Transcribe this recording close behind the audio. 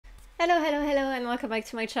Hello, and welcome back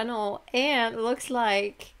to my channel. And it looks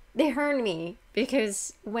like they heard me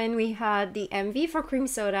because when we had the MV for Cream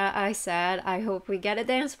Soda, I said, I hope we get a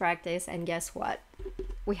dance practice, and guess what?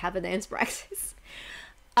 We have a dance practice.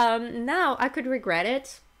 Now I could regret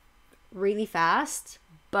it really fast,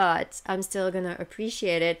 but I'm still gonna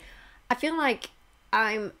appreciate it. I feel like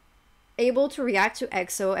I'm able to react to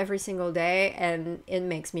EXO every single day, and it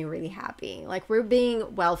makes me really happy. Like, we're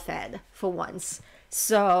being well fed for once.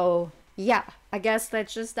 So yeah, I guess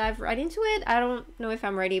let's just dive right into it. I don't know if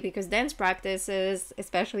I'm ready because dance practices,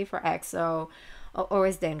 especially for EXO, are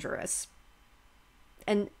always dangerous.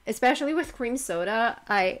 And especially with Cream Soda,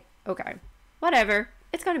 okay, whatever.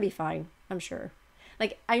 It's gonna be fine, I'm sure.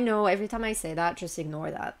 Like, I know every time I say that, just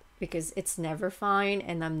ignore that because it's never fine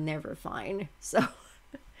and I'm never fine. So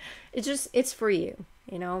it's for you,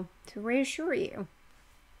 you know, to reassure you.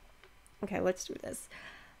 Okay, let's do this.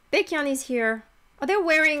 Baekhyun is here. Are they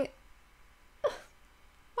wearing... Why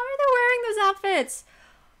are they wearing those outfits?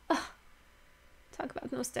 Ugh. Talk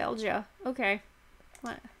about nostalgia. Okay.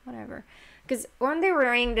 Whatever. Because weren't they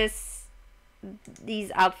wearing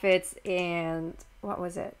these outfits and... What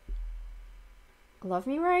was it? Love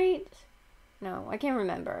Me Right? No, I can't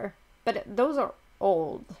remember. But those are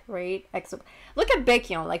old, right? EXO. Look at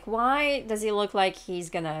Baekhyun. Like, why does he look like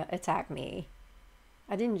he's gonna attack me?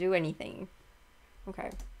 I didn't do anything.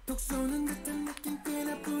 Okay.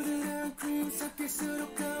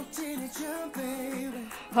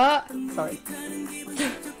 Huh? Sorry.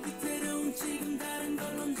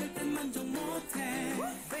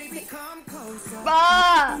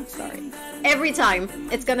 Ah! Sorry. Every time.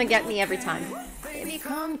 It's gonna get me every time. Baby,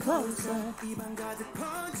 come closer.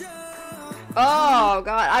 Oh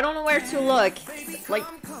god, I don't know where to look. Like,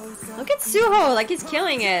 look at Suho, like he's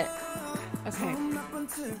killing it. Okay.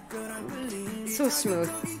 So smooth.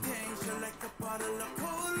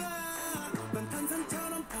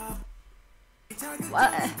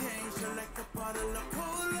 What?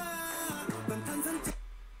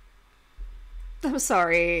 I'm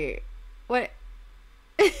sorry. What?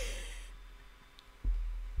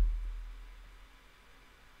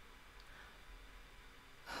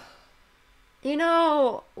 You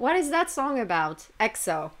know, what is that song about?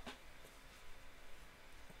 EXO.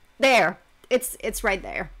 There. It's right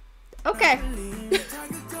there. Okay.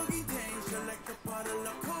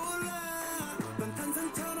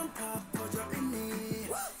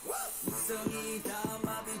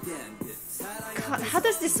 God, how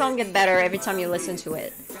does this song get better every time you listen to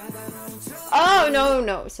it? Oh,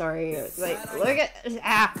 no, sorry. Like, look at...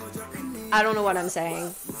 I don't know what I'm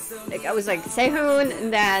saying. Like, I was like, Sehun,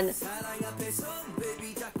 and then...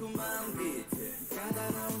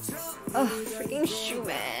 Oh, freaking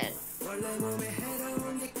Schumann.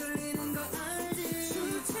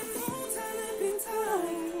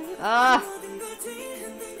 Ah.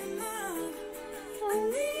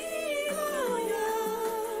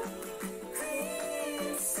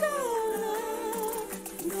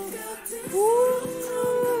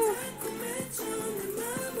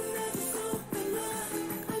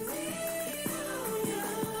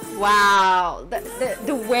 Wow,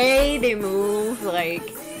 the way they move,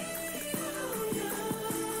 like,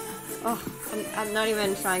 oh, I'm not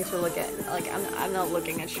even trying to look at, like, I'm not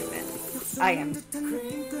looking at Schumann. I am.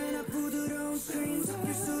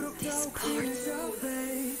 This part.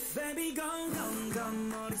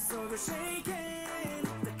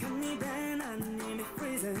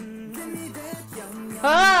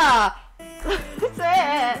 Ah! That's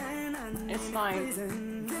it! It's fine.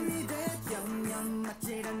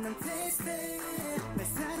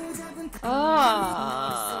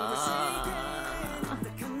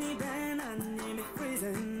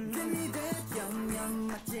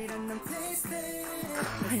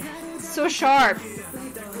 So sharp.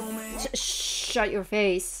 Shut your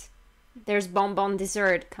face. There's bonbon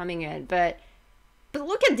dessert coming in, but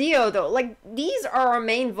look at Dio though. Like, these are our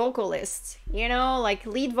main vocalists, you know, like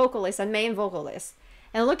lead vocalists and main vocalists,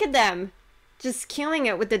 and look at them just killing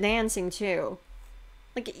it with the dancing too.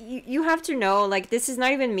 Like, you have to know, like, this is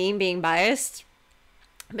not even me being biased,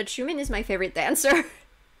 but Schumann is my favorite dancer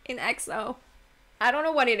in EXO. I don't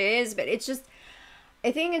know what it is, but it's just,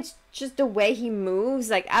 I think it's just the way he moves.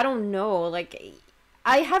 Like, I don't know, like,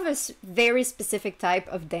 I have a very specific type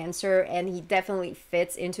of dancer, and he definitely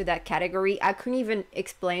fits into that category. I couldn't even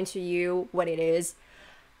explain to you what it is,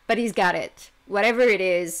 but he's got it. Whatever it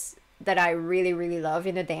is that I really, really love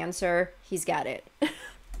in a dancer, he's got it.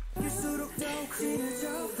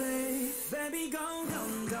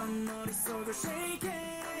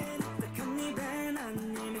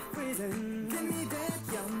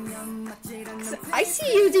 I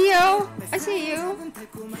see you, Dio. I see you.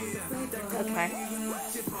 Okay.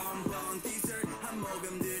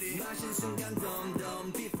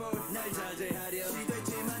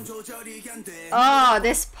 Oh,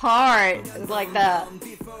 this part, like the, I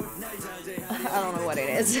don't know what it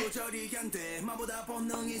is.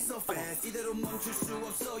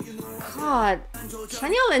 God,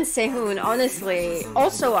 Chanyeol and Sehun, honestly,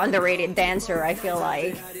 also underrated dancer, I feel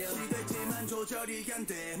like.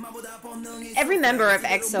 Every member of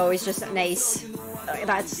EXO is just an ace.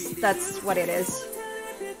 That's what it is.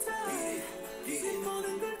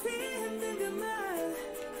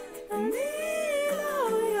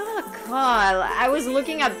 Oh God, I was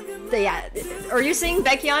looking at the. Yeah, are you seeing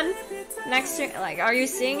Baekhyun next to? Like, are you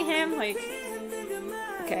seeing him? Like,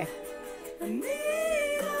 okay.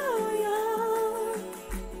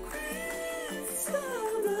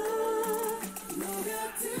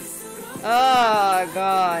 Oh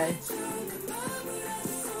God.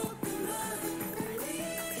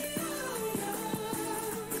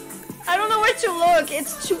 I don't know where to look.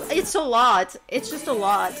 It's a lot. It's just a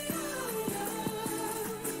lot.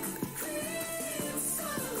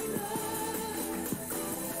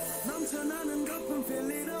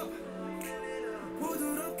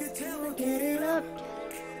 Get it up.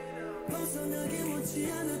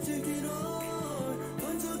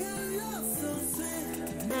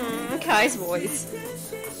 Kai's voice.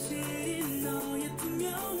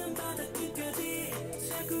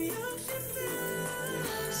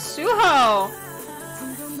 Suho!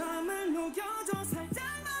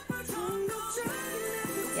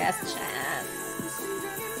 Yes, Chan.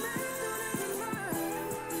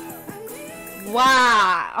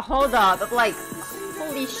 Wow! Hold up, like,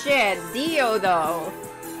 holy shit, Dio though.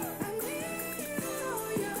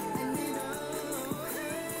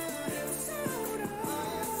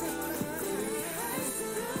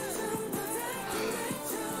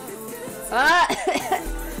 I'm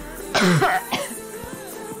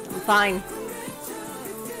fine.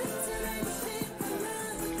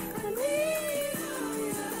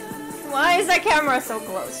 Why is that camera so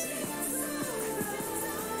close?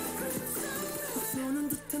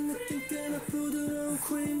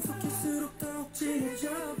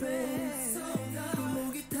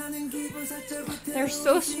 They're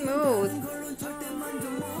so smooth.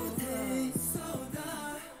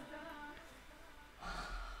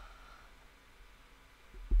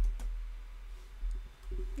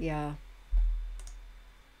 Yeah.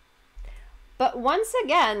 But once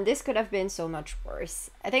again, this could have been so much worse.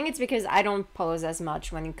 I think it's because I don't pose as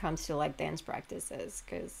much when it comes to like dance practices,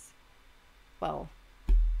 because, well,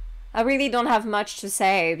 I really don't have much to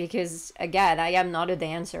say because, again, I am not a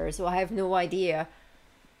dancer, so I have no idea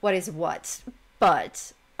what is what.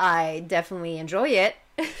 But I definitely enjoy it.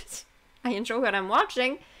 I enjoy what I'm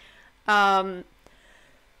watching. Oh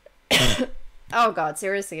God,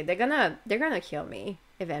 seriously, they're gonna kill me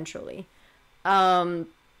eventually. That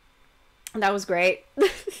was great.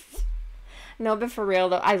 No, but for real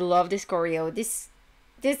though, I love this choreo. This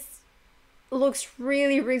looks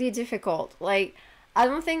really difficult. Like, I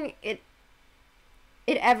don't think it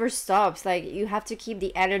ever stops. Like, you have to keep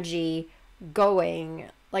the energy going.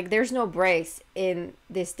 Like, there's no breaks in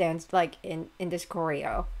this dance, like in this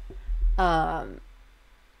choreo. And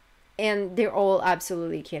they're all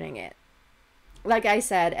absolutely killing it. Like I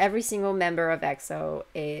said, every single member of EXO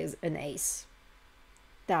is an ace.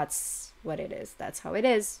 That's what it is. That's how it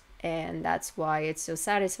is. And that's why it's so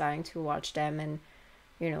satisfying to watch them and,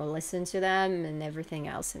 you know, listen to them and everything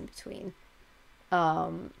else in between.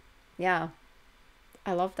 Yeah,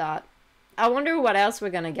 I love that. I wonder what else we're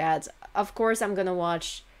gonna get. Of course, I'm gonna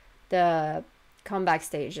watch the comeback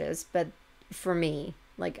stages, but for me,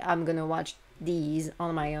 like, I'm gonna watch these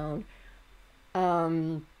on my own.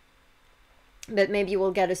 But maybe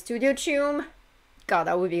we'll get a studio tune. God,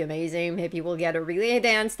 that would be amazing. Maybe we'll get a relay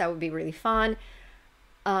dance. That would be really fun.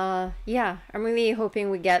 Yeah, I'm really hoping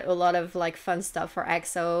we get a lot of like fun stuff for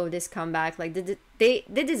EXO this comeback. Like, they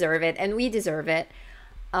deserve it, and we deserve it.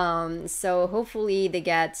 So hopefully they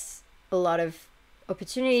get a lot of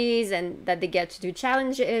opportunities and that they get to do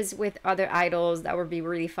challenges with other idols. That would be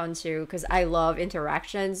really fun too, because I love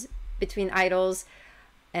interactions between idols.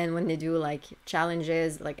 And when they do like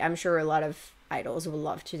challenges, like, I'm sure a lot of idols would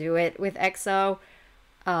love to do it with EXO.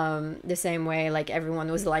 The same way like everyone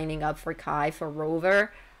was lining up for Kai for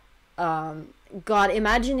Rover. God,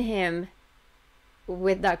 imagine him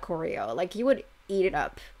with that choreo. Like, he would eat it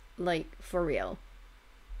up, like, for real.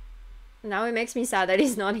 Now it makes me sad that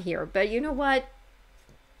he's not here, but you know what?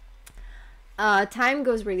 Time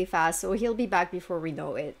goes really fast, so he'll be back before we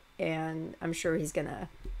know it, and I'm sure he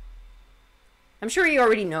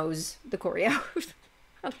already knows the choreo.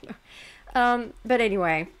 I don't know. But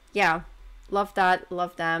anyway, yeah. love that,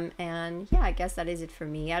 love them, and yeah, I guess that is it for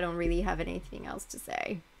me. I don't really have anything else to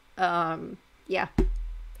say. Yeah.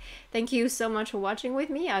 Thank you so much for watching with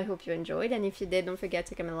me. I hope you enjoyed, and if you did, don't forget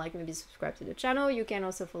to comment, like, maybe subscribe to the channel. You can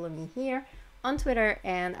also follow me here on Twitter,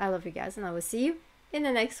 and I love you guys, and I will see you in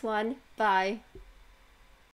the next one. Bye.